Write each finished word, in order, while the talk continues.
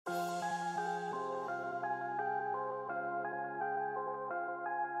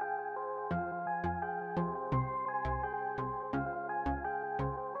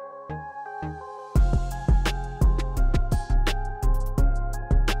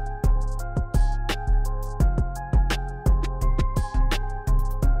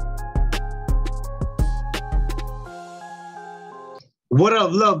What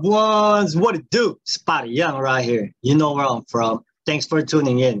up, loved ones? What it do? Spotty Young right here. You know where I'm from. Thanks for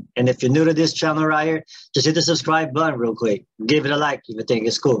tuning in. And if you're new to this channel right here, just hit the subscribe button real quick. Give it a like if you think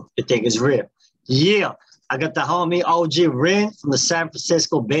it's cool, if you think it's real. Yeah, I got the homie OG Rinn from the San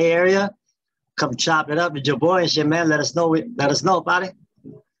Francisco Bay Area. Come chop it up with your boy and shit, man. Let us know, buddy.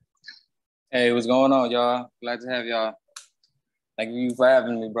 Hey, what's going on, y'all? Glad to have y'all. Thank you for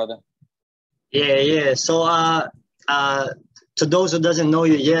having me, brother. Yeah. So, to those who doesn't know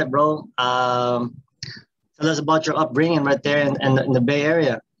you yet, bro, tell us about your upbringing right there in the Bay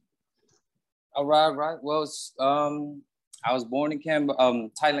Area. All right. Well, I was born in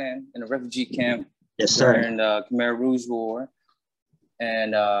Thailand in a refugee camp. Yes, sir. During the Khmer Rouge War,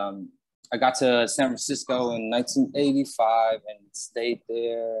 and I got to San Francisco in 1985 and stayed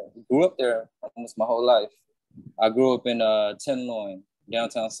there. Grew up there almost my whole life. I grew up in Tenderloin,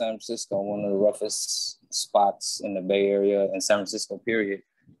 downtown San Francisco, one of the roughest spots in the Bay Area in San Francisco, period.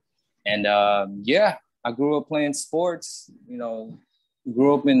 And I grew up playing sports,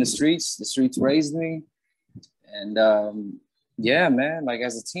 grew up in the streets. The streets raised me. And man, like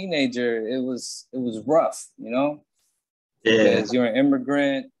as a teenager, it was rough, Yeah. Because you're an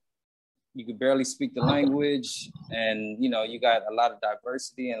immigrant, you could barely speak the language, and you got a lot of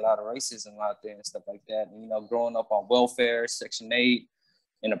diversity and a lot of racism out there and stuff like that. And, growing up on welfare, Section 8,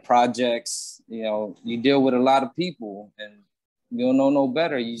 in the projects, you deal with a lot of people and you don't know no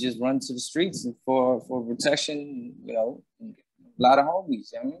better. You just run to the streets for protection, a lot of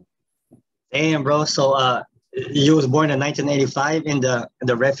homies, you know what I mean? Damn, bro. So you was born in 1985 in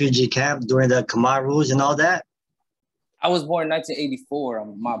the refugee camp during the Khmer Rouge and all that? I was born in 1984.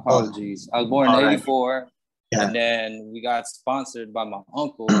 My apologies. I was born in 84. Yeah. And then we got sponsored by my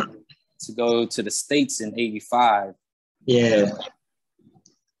uncle to go to the States in 85. Yeah.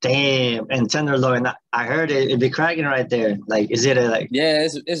 Damn. And Tenderloin, I heard it be cracking right there. Like, is it Yeah,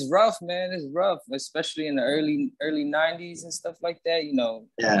 it's rough, man. It's rough, especially in the early 90s and stuff like that.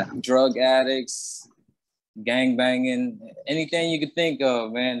 Yeah. Drug addicts, gang banging, anything you could think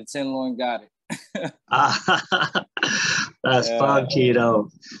of, man. The Tenderloin got it. That's funky though.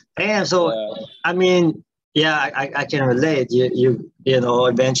 Damn. So I mean, I can relate. You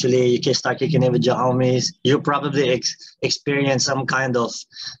eventually you can start kicking in with your homies. You probably experience some kind of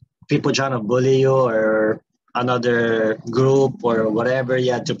people trying to bully you or another group or whatever.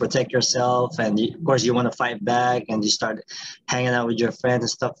 You had to protect yourself, and of course you want to fight back, and you start hanging out with your friends and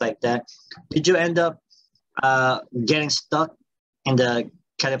stuff like that. Did you end up getting stuck in the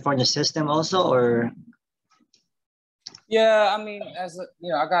California system also, or? Yeah, I mean,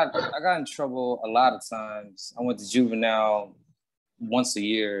 I got in trouble a lot of times. I went to juvenile once a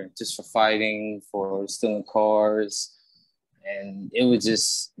year just for fighting, for stealing cars, and it was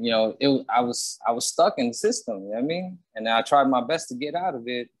just, I was stuck in the system. You know what I mean? And I tried my best to get out of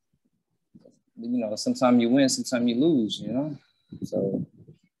it. Sometimes you win, sometimes you lose. So.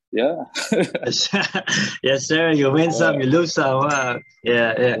 Yeah. Yes, sir. You win some, you lose some.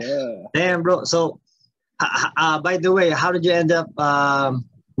 Yeah. Damn, bro. So, by the way, how did you end up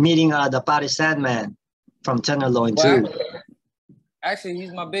meeting the Party Sandman from Tenderloin too? Actually,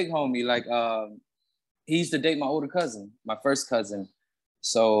 he's my big homie. Like, he used to date my older cousin, my first cousin.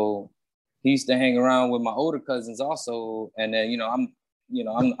 So he used to hang around with my older cousins also. And then,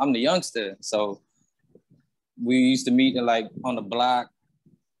 I'm the youngster. So we used to meet on the block,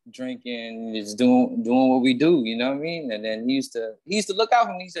 drinking, just doing what we do, you know what I mean? And then he used to look out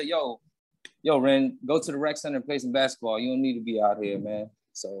for me. He said, yo, Rinn, go to the rec center and play some basketball. You don't need to be out here, man.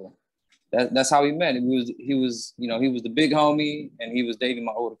 So that's how we met. He was the big homie, and he was dating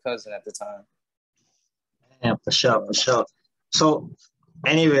my older cousin at the time. Yeah, for sure. So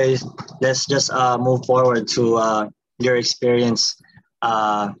anyways, let's just move forward to your experience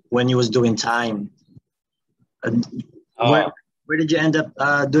when you was doing time. Where did you end up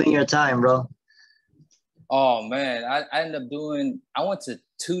doing your time, bro? Oh man, I ended up I went to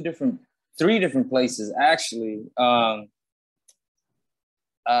three different places actually. I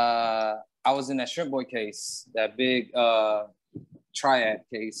was in that Shrimp Boy case, that big triad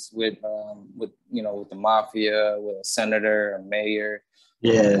case with the mafia, with a senator, a mayor.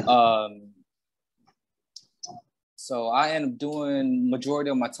 Yeah. So I ended up doing majority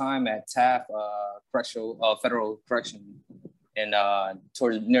of my time at Taft Federal Correction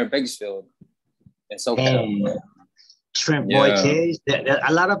near Bakersfield in SoCal. Shrimp Boy case.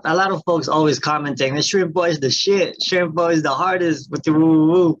 A lot of folks always commenting the Shrimp Boy is the shit. Shrimp Boy is the hardest with the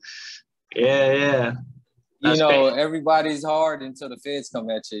woo. Yeah. Everybody's hard until the feds come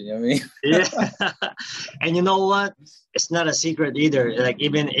at you. You know what I mean? Yeah. And you know what? It's not a secret either. Like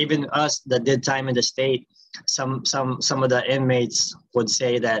even us that did time in the state, some of the inmates would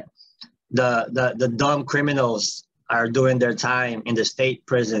say that the dumb criminals are doing their time in the state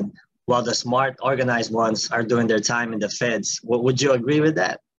prison, while the smart, organized ones are doing their time in the feds. Would you agree with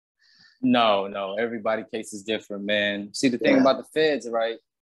that? No, everybody's case is different, man. See, the thing about the feds, right?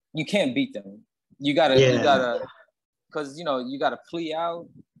 You can't beat them. You gotta, because you gotta plea out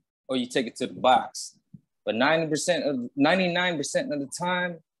or you take it to the box. But 99% of the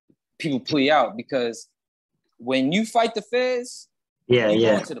time, people plea out, because when you fight the feds, you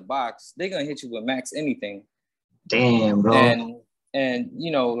go into the box, they're gonna hit you with max anything. Damn, bro. And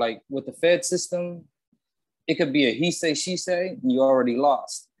like with the Fed system, it could be a he say, she say, and you already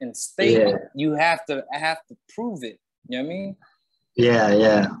lost. In state, you have to prove it. You know what I mean?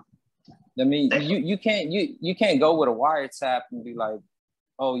 Yeah. I mean, you can't go with a wiretap and be like,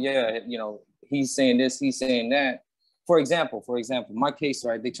 oh yeah, he's saying this, he's saying that. For example, my case,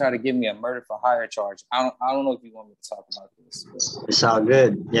 right? They try to give me a murder for hire charge. I don't know if you want me to talk about this. But... It's all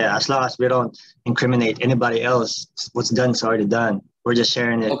good. Yeah, as long as we don't incriminate anybody else, what's done is already done. We're just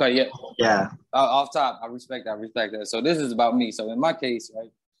sharing it. Okay, yeah. Off top, I respect that. So this is about me. So in my case,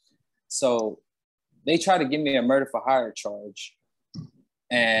 right? So they try to give me a murder for hire charge,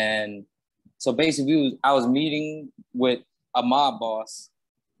 and so basically, I was meeting with a mob boss,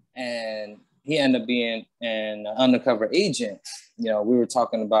 and he ended up being an undercover agent. We were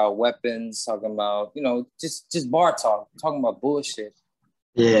talking about weapons, talking about, just bar talk, talking about bullshit.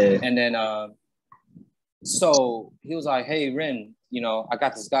 Yeah. And then, so he was like, hey, Rinn, I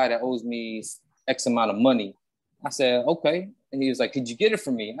got this guy that owes me X amount of money. I said, okay. And he was like, could you get it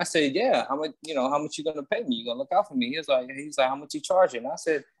for me? I said, yeah. How much you going to pay me? You going to look out for me? He's like, how much you charging? I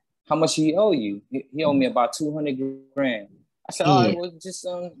said, how much he owe you? He owed me about 200 grand. I said, all right, well, just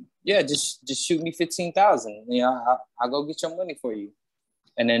shoot me 15,000. I'll go get your money for you.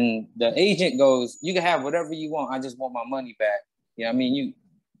 And then the agent goes, you can have whatever you want. I just want my money back. I mean, you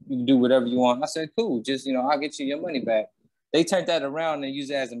can do whatever you want. I said, cool. Just, I'll get you your money back. They turned that around and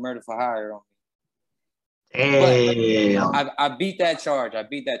used it as a murder for hire on me. Hey. But I beat that charge.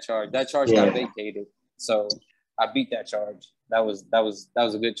 That charge got vacated. So I beat that charge. That was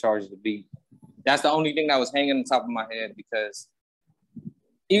a good charge to beat. That's the only thing that was hanging on top of my head, because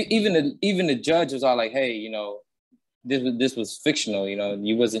even the judge was all like, hey, this was fictional.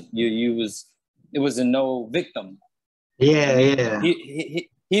 You wasn't it was a no victim. Yeah. He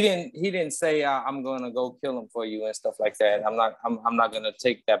didn't say I'm gonna go kill him for you and stuff like that. I'm not gonna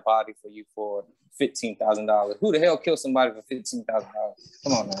take that body for you for $15,000. Who the hell killed somebody for $15,000?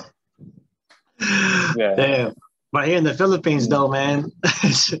 Come on now. Yeah. Damn. But here in the Philippines, though, man.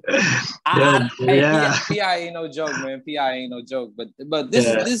 PI ain't no joke, man. PI ain't no joke. But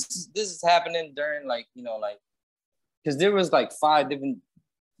this is happening during because there was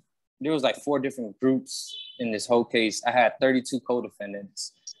four different groups in this whole case. I had 32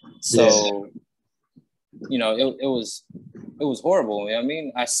 co-defendants. So, it was horrible. I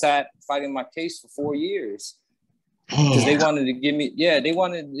mean, I sat fighting my case for 4 years because they wanted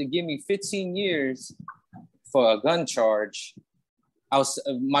to give me 15 years for a gun charge.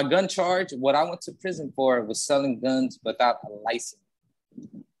 My gun charge, what I went to prison for was selling guns without a license.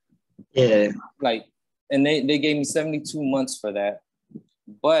 Yeah. And they gave me 72 months for that.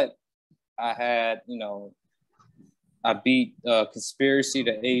 But I had, I beat conspiracy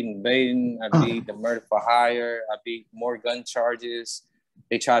to aid and abetting. I beat the murder for hire. I beat more gun charges.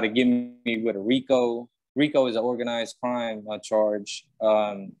 They tried to give me with a RICO. RICO is an organized crime charge.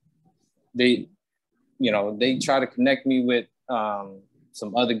 They try to connect me with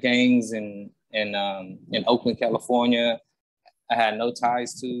some other gangs in Oakland, California. I had no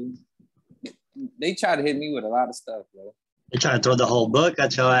ties to. They try to hit me with a lot of stuff, bro. They try to throw the whole book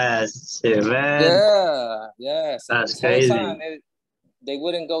at your ass, shit, man. Yeah. So that's this crazy. whole time, they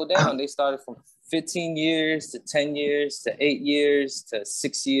wouldn't go down. They started from 15 years to 10 years to 8 years to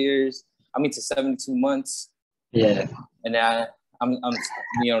 6 years. To 72 months. Yeah. And I'm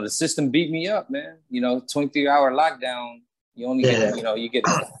the system beat me up, man. 23-hour lockdown. You only get, you get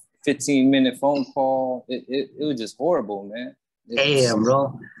a 15-minute phone call. It was just horrible, man. Damn,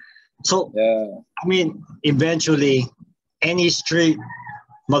 bro. So, eventually, any street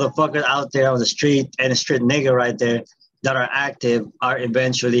motherfucker out there on the street and a street nigga right there that are active are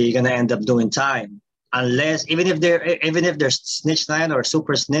eventually gonna end up doing time. Unless, even if they're snitch line or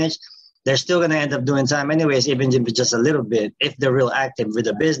super snitch, they're still gonna end up doing time anyways, even if it's just a little bit, if they're real active with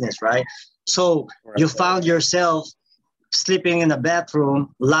the business, right? So you found yourself sleeping in a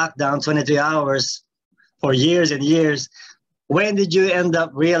bathroom, locked down 23 hours for years and years. When did you end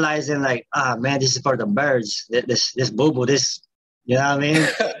up realizing man, this is for the birds, this boo-boo, this, you know what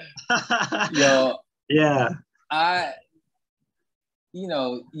I mean? Yeah. You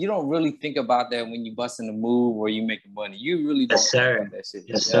know, you don't really think about that when you busting a move or you making money. You really don't think about that shit.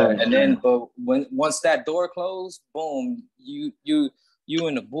 Yes, sir. And then, but once that door closed, boom, you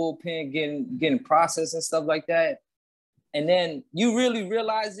in the bullpen getting processed and stuff like that. And then you really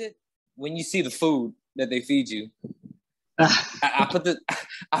realize it when you see the food that they feed you. I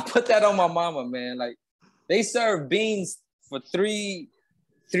put that on my mama, man. Like, they serve beans for three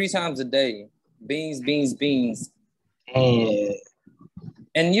times a day. Beans.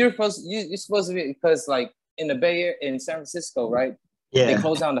 And you're supposed to be, because like in the Bay Area, in San Francisco, right? Yeah. They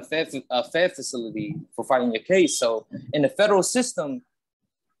closed down the Fed facility for fighting your case. So in the federal system,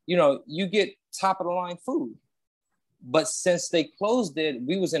 you know, you get top of the line food. But since they closed it,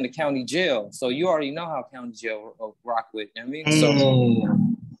 we was in the county jail. So you already know how county jail rock with. You know what I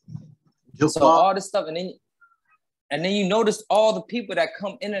mean? So all this stuff, and then you notice all the people that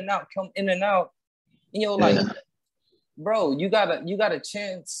come in and out, and you're like, bro, you got a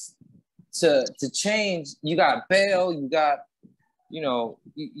chance to change. You got bail, you got, you know,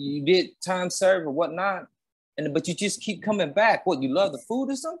 you did time served or whatnot, but you just keep coming back. What, you love the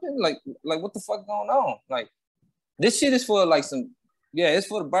food or something? Like what the fuck going on? Like, this shit is for like it's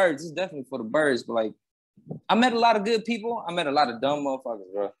for the birds. It's definitely for the birds. But like, I met a lot of good people. I met a lot of dumb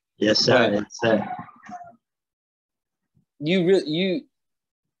motherfuckers, bro. Yes, sir. Yes, sir. You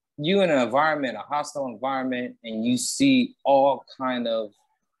in an environment, a hostile environment, and you see all kind of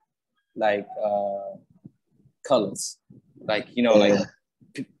like colors. Like, you know, like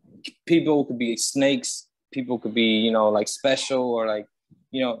people could be snakes, people could be, you know, like special, or like,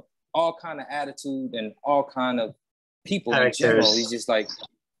 you know, all kind of attitude and all kind of people in general. He's just like,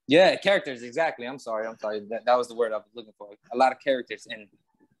 characters, exactly. I'm sorry. That was the word I was looking for. A lot of characters, and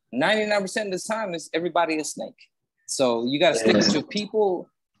 99% of the time is everybody a snake. So you got to stick with your people.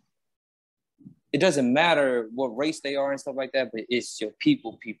 It doesn't matter what race they are and stuff like that, but it's your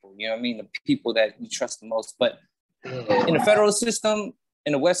people, you know what I mean? The people that you trust the most. But in the federal system,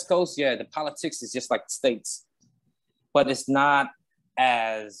 in the West Coast, the politics is just like the States, but it's not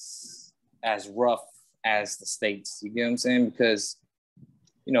as rough as the States. You get what I'm saying? Because,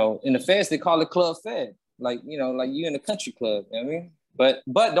 you know, in the feds, they call it Club Fed. Like, you know, like you in a country club, you know what I mean?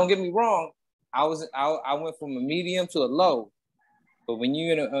 But don't get me wrong, I went from a medium to a low. But when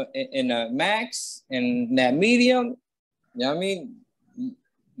you in a max and that medium, you know what I mean?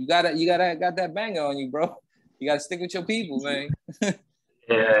 You got that banger on you, bro. You gotta stick with your people, man.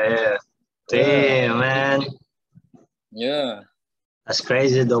 Yeah. Damn, man. Yeah. That's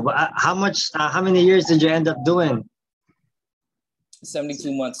crazy though. But how many years did you end up doing?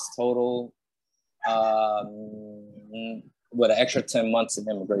 72 months total. With an extra 10 months in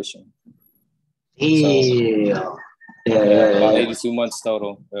immigration. Yeah. About 82 months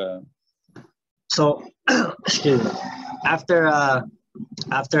total. Yeah. So, excuse me. After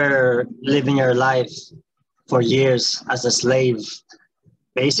living your life for years as a slave,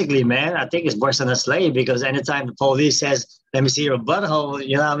 basically, man, I think it's worse than a slave, because anytime the police says, "Let me see your butthole,"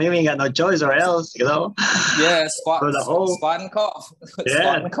 you know what I mean? We ain't got no choice, or else, you know. Yeah, spot and cough.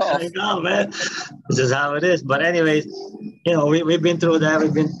 Yeah, spot and cough, man. This is how it is. But anyways, you know, we've been through that.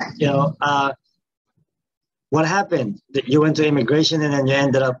 We've been, you know, what happened? You went to immigration and then you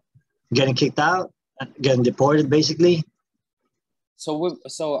ended up getting kicked out, getting deported, basically.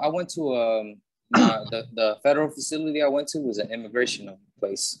 So I went to the federal facility I went to was an immigration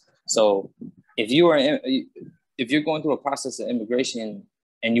place. So if you're going through a process of immigration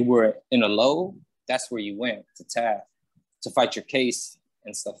and you were in a low, that's where you went to TAF to fight your case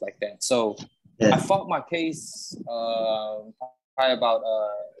and stuff like that. So I fought my case probably about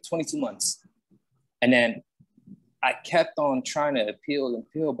 22 months, and then I kept on trying to appeal,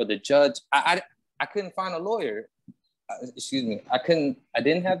 but the judge, I couldn't find a lawyer. Excuse me, I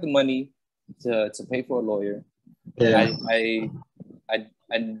didn't have the money to pay for a lawyer. Yeah.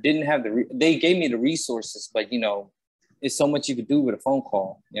 I didn't have they gave me the resources, but you know, it's so much you could do with a phone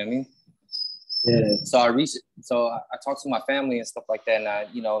call. You know what I mean? Yeah. So I talked to my family and stuff like that, and I,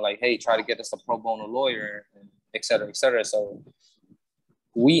 you know, like, hey, try to get us a pro bono lawyer, and et cetera, et cetera. So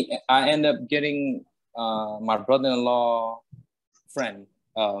I end up getting my brother-in-law friend.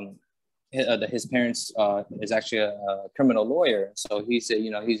 His parents is actually a criminal lawyer, so he said,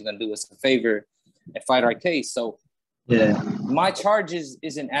 you know, he's gonna do us a favor and fight our case. So my charges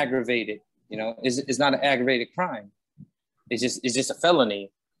isn't aggravated, you know, it's not an aggravated crime. It's just a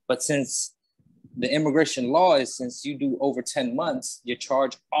felony. But since the immigration law is, since you do over 10 months, your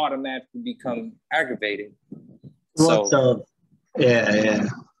charge automatically become aggravated.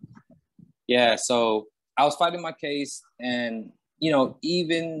 Yeah. So I was fighting my case, and you know,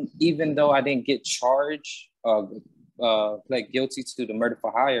 even though I didn't get charged, pled guilty to the murder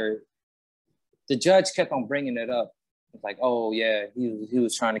for hire, the judge kept on bringing it up. It's like, oh yeah, he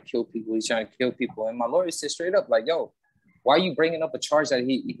was trying to kill people. He's trying to kill people. And my lawyer said straight up, like, yo, why are you bringing up a charge that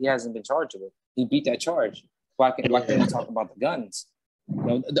he hasn't been charged with? He beat that charge. Why can't we talk about the guns? You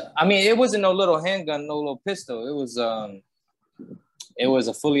know, I mean, it wasn't no little handgun, no little pistol. It was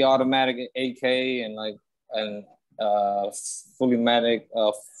a fully automatic AK and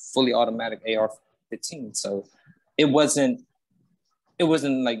fully automatic AR-15. So it wasn't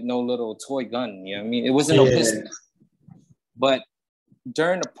like no little toy gun. You know what I mean? It wasn't no pistol. But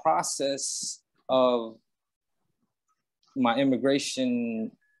during the process of my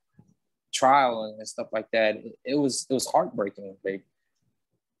immigration trial and stuff like that, it was heartbreaking. Like,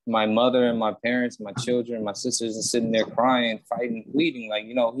 my mother and my parents, my children, my sisters are sitting there crying, fighting, bleeding. Like,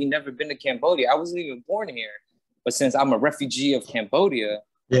 you know, he never been to Cambodia. I wasn't even born here. But since I'm a refugee of Cambodia,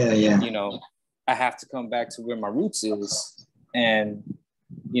 you know, I have to come back to where my roots is. And,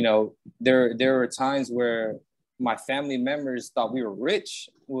 you know, there were times where my family members thought we were rich.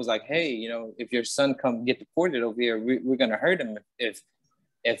 It was like, hey, you know, if your son come get deported over here, we're going to hurt him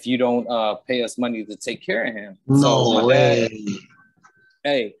if you don't pay us money to take care of him. No way.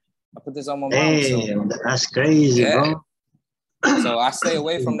 Hey, I put this on my mom. Hey, that's crazy, bro. So I stay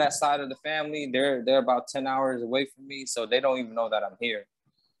away from that side of the family. They're about 10 hours away from me, so they don't even know that I'm here.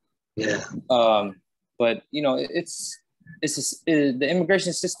 Yeah. But you know, it's the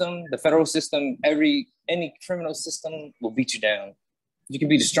immigration system, the federal system, any criminal system will beat you down. You can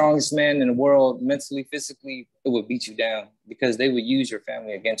be the strongest man in the world, mentally, physically, it will beat you down because they will use your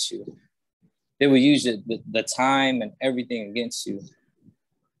family against you. They will use the time and everything against you.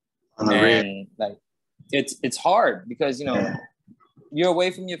 And like, it's hard because, you know, you're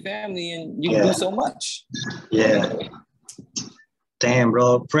away from your family and you can do so much. Yeah. Damn,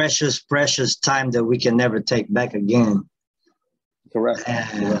 bro. Precious time that we can never take back again. Correct.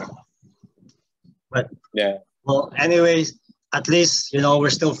 But yeah. Well, anyways, at least, you know, we're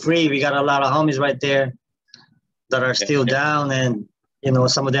still free. We got a lot of homies right there that are still down, and, you know,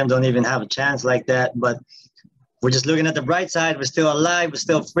 some of them don't even have a chance like that. But we're just looking at the bright side. We're still alive. We're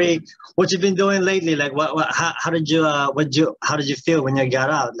still free. What you been doing lately? Like, how did you feel when you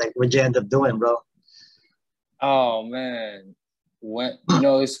got out? Like, what'd you end up doing, bro? Oh man, you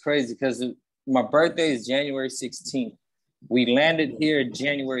know, it's crazy because my birthday is January 16th. We landed here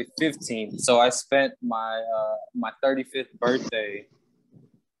January 15th. So I spent my 35th birthday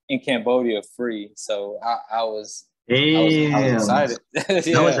in Cambodia free. So I was excited.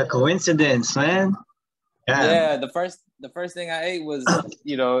 That was a coincidence, man. Yeah, the first thing I ate was,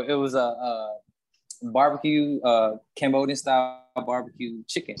 you know, it was a barbecue, Cambodian style barbecue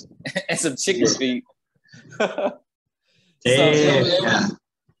chicken and some chicken feet.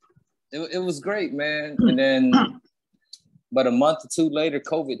 It was great, man. And then, but a month or two later,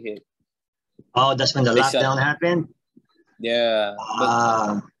 COVID hit. Oh, that's when the lockdown happened? Yeah.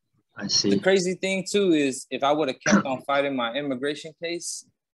 I see. The crazy thing too is if I would have kept on fighting my immigration case,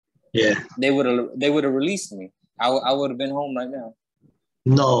 they would have released me. I would have been home right now.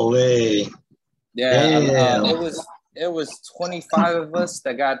 No way. Yeah. It was 25 of us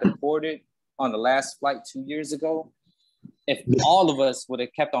that got deported on the last flight 2 years ago. If all of us would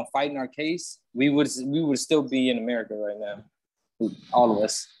have kept on fighting our case, we would still be in America right now. All of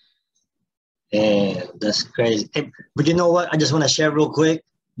us. Yeah, that's crazy. Hey, but you know what? I just want to share real quick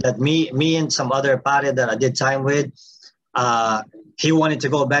that me and some other party that I did time with, he wanted to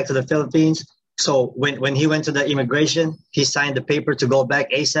go back to the Philippines. So when he went to the immigration, he signed the paper to go back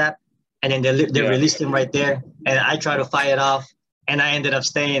ASAP, and then they released him right there. And I tried to fight it off, and I ended up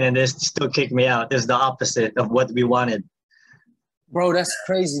staying, and they still kicked me out. It's the opposite of what we wanted. Bro, that's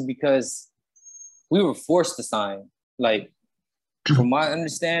crazy because we were forced to sign. Like, from my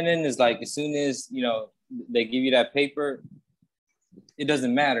understanding, is like as soon as, you know, they give you that paper, it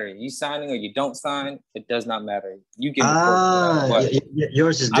doesn't matter. You signing or you don't sign, it does not matter. You get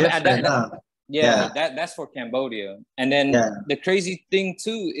yours is different. That's for Cambodia. And then the crazy thing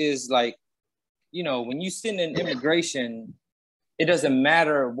too is, like, you know, when you send in immigration, it doesn't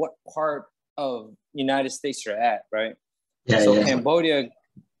matter what part of United States you're at, right?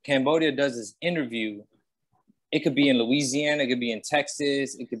 Cambodia does this interview. It could be in Louisiana, it could be in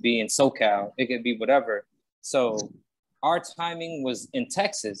Texas, it could be in SoCal, it could be whatever. So our timing was in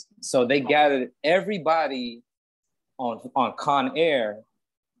Texas. So they gathered everybody on Con Air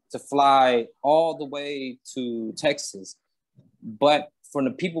to fly all the way to Texas. But for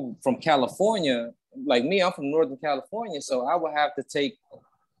the people from California, like me, I'm from Northern California, so I would have to take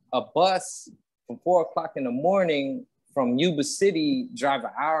a bus from 4 o'clock in the morning from Yuba City, drive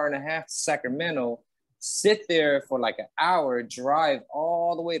an hour and a half to Sacramento, sit there for like an hour, drive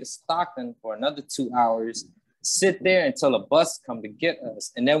all the way to Stockton for another 2 hours, sit there until a bus come to get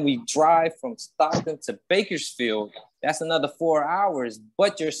us. And then we drive from Stockton to Bakersfield. That's another 4 hours,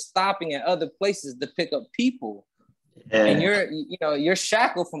 but you're stopping at other places to pick up people. Yeah. And you're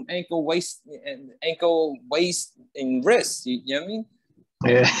shackled from ankle, waist, and wrist. You know what I mean?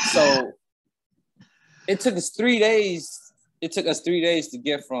 Yeah. So it took us 3 days. It took us 3 days to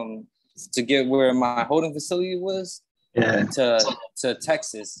get where my holding facility was, to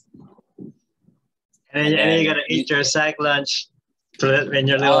Texas. And then you gotta eat your sack lunch when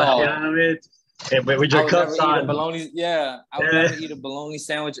you're little. You know what I mean? With your cups on. I would never eat a bologna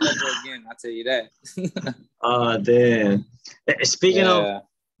sandwich ever again. I'll tell you that. Oh damn! Speaking of,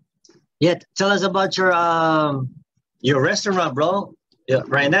 tell us about your restaurant, bro. Yeah,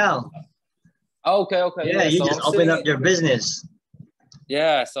 right now. Okay. Yeah, you just opened up your business.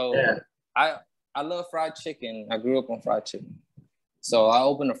 Yeah, so I love fried chicken. I grew up on fried chicken, so I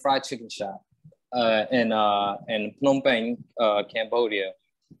opened a fried chicken shop in Phnom Penh, Cambodia.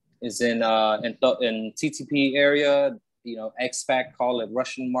 Is in TTP area, expat call it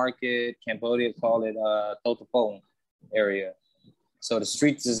Russian market, Cambodia call it Totopong area. So the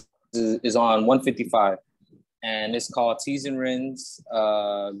streets is on 155, and it's called Teas and Rinn's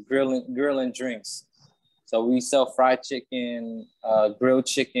Grill and Drinks. So we sell fried chicken, grilled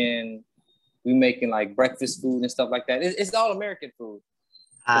chicken. We making like breakfast food and stuff like that. It's all American food.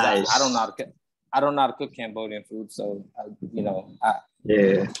 Nice. I don't know how to cook Cambodian food, so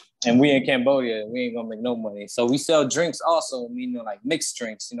And we in Cambodia, we ain't gonna make no money. So we sell drinks also, meaning like mixed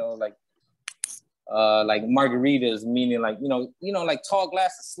drinks, like margaritas, meaning like like tall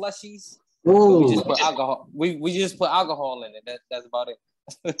glass of slushies. We just put alcohol. We just put alcohol in it. That's about it.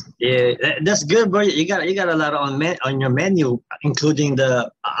 Yeah, that's good, bro. You got a lot on your menu, including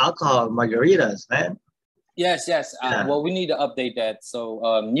the alcohol margaritas, man. Yes. Well, we need to update that.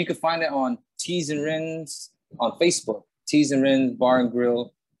 So you can find it on Teas and Rinn's on Facebook. Teas and Rinn's Bar and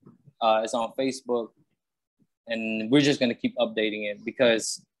Grill. It's on Facebook, and we're just gonna keep updating it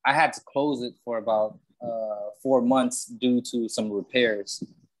because I had to close it for about 4 months due to some repairs.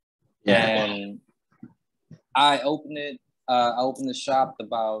 Yeah. And I opened it. I opened the shop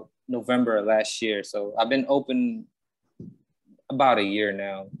about November of last year, so I've been open about a year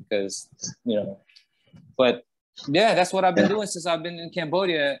now because But yeah, that's what I've been doing since I've been in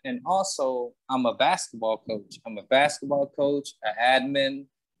Cambodia, and also I'm a basketball coach. I'm a basketball coach, an admin.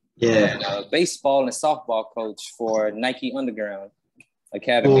 And a baseball and softball coach for Nike Underground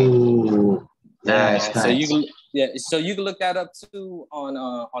Academy. Ooh, nice. So you can look that up too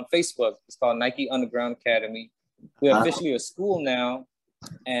on Facebook. It's called Nike Underground Academy. We're officially a school now,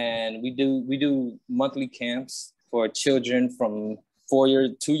 and we do monthly camps for children from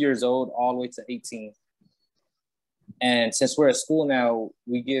 2 years old all the way to 18. And since we're a school now,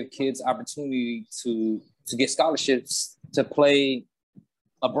 we give kids opportunity to get scholarships to play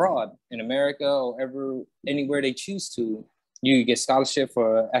abroad in America or anywhere they choose to. You get scholarship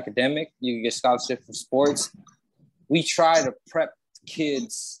for academic, you get scholarship for sports. We try to prep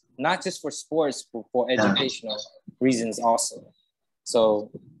kids, not just for sports, but for educational reasons also. So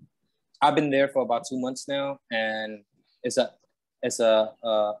I've been there for about 2 months now, and it's a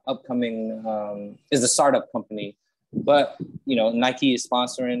upcoming, it's a startup company, but Nike is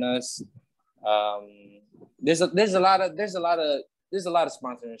sponsoring us. There's a lot of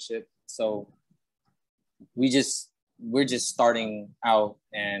sponsorship. So we're just starting out,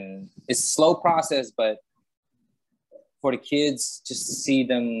 and it's a slow process, but for the kids, just to see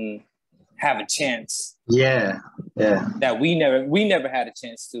them have a chance. Yeah. That we never had a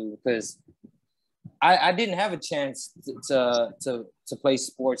chance to, because I didn't have a chance to play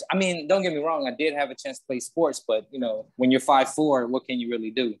sports. I mean, don't get me wrong, I did have a chance to play sports, but when you're 5'4", what can you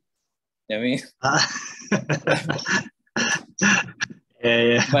really do? You know what I mean?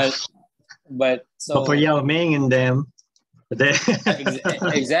 Yeah. But for Yao Ming and them,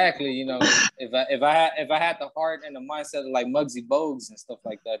 exactly. If I had the heart and the mindset of like Muggsy Bogues and stuff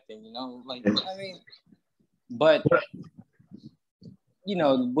like that, then I mean, but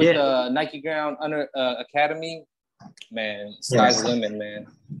with the Nike Ground Academy, man, sky's the limit, man.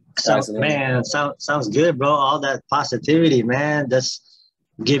 Sounds good, bro. All that positivity, man. That's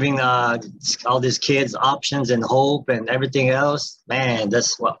giving all these kids options and hope and everything else, man.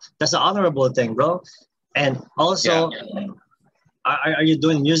 That's an honorable thing, bro. And also, are you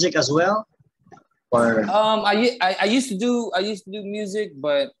doing music as well? Or I used to do music,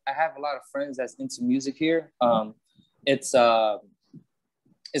 but I have a lot of friends that's into music here. It's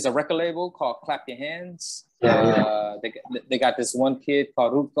is a record label called Clap Your Hands. Yeah, They got this one kid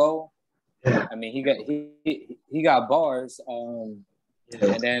called Ruko. yeah. I mean, he got bars.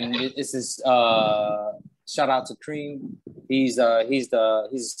 Yeah. And then this is shout out to Cream. He's the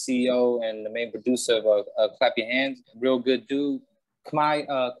CEO and the main producer of Clap Your Hands. Real good dude. Khmer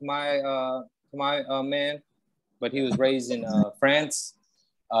man, but he was raised in France.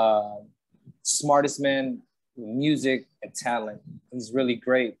 Smartest man with music and talent. He's really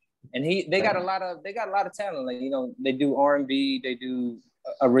great. And they got a lot of talent. Like, you know, they do R&B, they do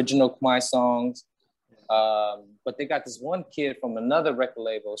original Khmer songs. But they got this one kid from another record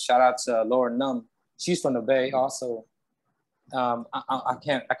label. Shout out to Laura Num. She's from the Bay also. I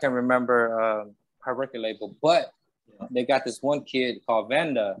can't remember her record label, but they got this one kid called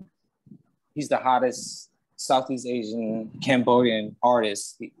Vanda. He's the hottest Southeast Asian Cambodian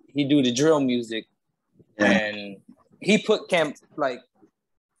artist. He do the drill music, and he put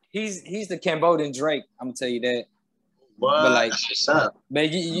he's the Cambodian Drake. I'm gonna tell you that. What? But like, What's up? man,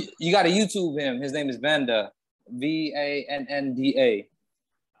 you got to YouTube him. His name is Vanda, Vannda.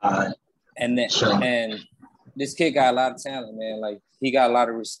 And this kid got a lot of talent, man. Like, he got a lot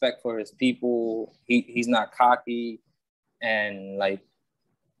of respect for his people. He's not cocky, and like,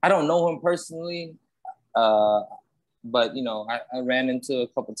 I don't know him personally, but you know, I ran into a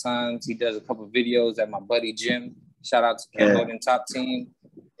couple times. He does a couple videos at my buddy Jim. Shout out to Cambodian Top Team.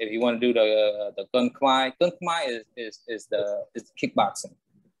 If you want to do the Gun Khmer is the kickboxing.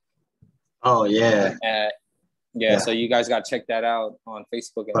 Oh yeah. So you guys got to check that out on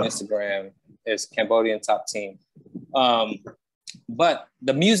Facebook and Instagram. It's Cambodian Top Team. But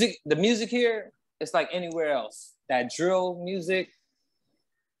the music here, it's like anywhere else. That drill music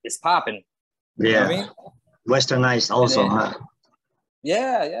is popping. Yeah. You know what I mean? Westernized also, huh?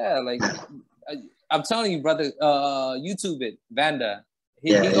 Yeah. Like, I'm telling you, brother, YouTube it, Vanda.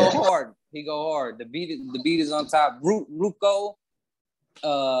 He go hard. He go hard. The beat is on top. Ruko,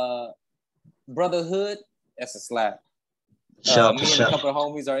 Brotherhood, that's a slap. Me and a couple of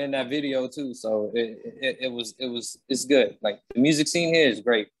homies are in that video too, so it's good. Like, the music scene here is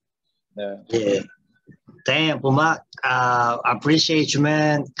great. Yeah. Damn, Pumak, I appreciate you,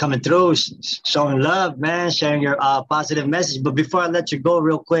 man, coming through, showing love, man, sharing your positive message. But before I let you go,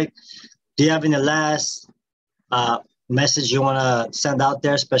 real quick, do you have any last message you want to send out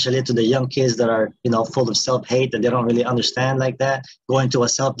there, especially to the young kids that are, you know, full of self-hate, that they don't really understand like that, going to a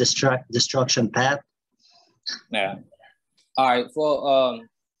self-destruction path? Yeah. All right. Well,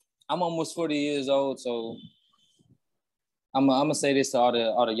 I'm almost 40 years old, so I'm gonna say this to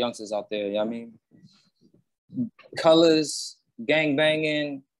all the youngsters out there. You know what I mean? Colors, gang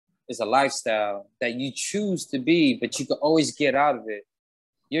banging is a lifestyle that you choose to be, but you can always get out of it.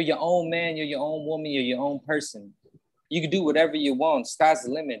 You're your own man, you're your own woman, you're your own person. You can do whatever you want. Sky's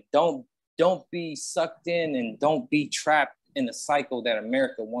the limit. Don't be sucked in, and don't be trapped in the cycle that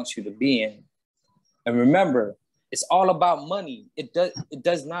America wants you to be in. And remember, it's all about money. It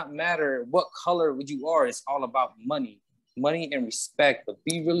does not matter what color you are. It's all about money and respect. But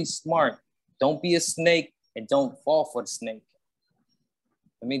be really smart. Don't be a snake, and don't fall for the snake.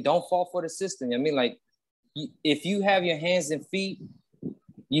 I mean, don't fall for the system. I mean, like, if you have your hands and feet,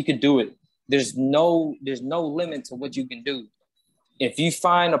 you can do it. There's no limit to what you can do. If you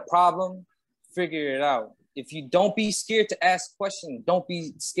find a problem, figure it out. If you don't be scared to ask questions, don't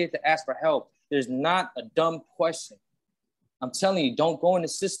be scared to ask for help. There's not a dumb question. I'm telling you, don't go in the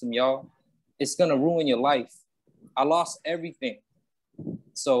system, y'all. It's gonna ruin your life. I lost everything.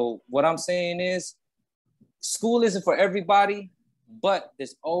 So what I'm saying is, school isn't for everybody, but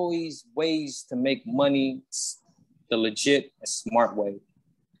there's always ways to make money the legit and smart way.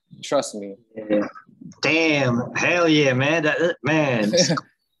 Trust me. Yeah. Damn, hell yeah, man. Man,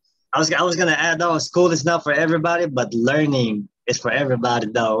 I was gonna add on, school is not for everybody, but learning is for everybody,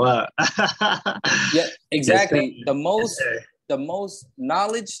 though. Yeah, exactly. Yes, the most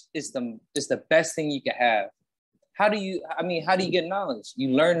knowledge is the best thing you can have. How do you get knowledge? You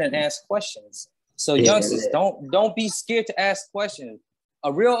learn and ask questions. So youngsters, don't be scared to ask questions.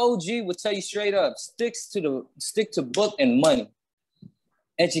 A real OG will tell you straight up, stick to book and money.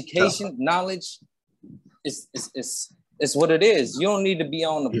 Education, knowledge is what it is. You don't need to be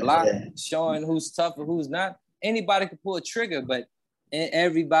on the block showing who's tough or who's not. Anybody can pull a trigger, but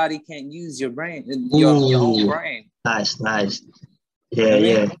everybody can't use your brain, your own brain. Nice.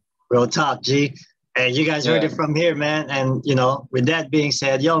 Yeah. Real talk, G. Hey, you guys heard it from here, man. And, you know, with that being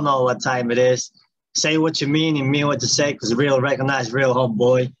said, y'all know what time it is. Say what you mean and mean what you say, because real recognize real,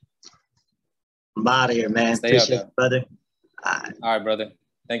 homeboy. I'm out of here, man. Stay Appreciate up, it, brother. All right, brother.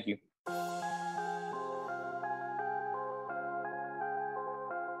 Thank you.